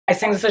I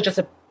think this is just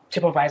a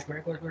tip of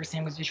iceberg, what we're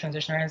seeing with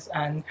detransitioners.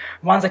 And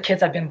once the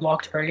kids have been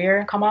blocked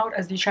earlier come out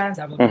as detrans,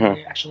 that would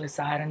be actually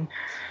sad. And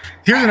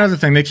here's another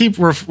thing. They keep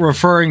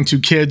referring to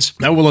kids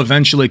that will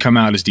eventually come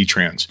out as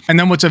detrans. And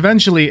then what's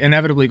eventually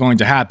inevitably going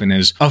to happen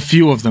is a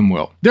few of them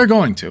will. They're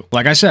going to.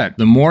 Like I said,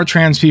 the more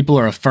trans people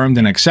are affirmed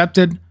and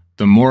accepted,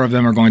 the more of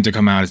them are going to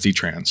come out as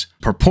detrans.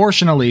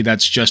 Proportionally,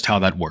 that's just how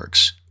that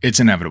works. It's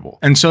inevitable.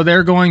 And so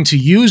they're going to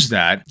use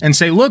that and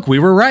say, look, we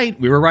were right.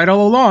 We were right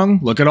all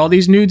along. Look at all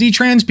these new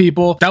detrans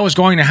people. That was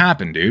going to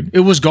happen, dude. It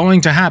was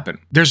going to happen.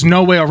 There's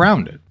no way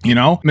around it. You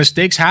know,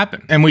 mistakes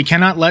happen. And we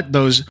cannot let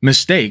those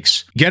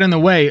mistakes get in the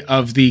way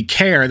of the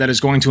care that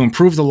is going to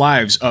improve the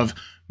lives of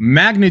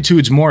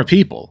magnitudes more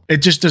people.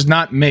 It just does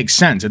not make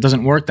sense. It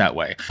doesn't work that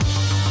way.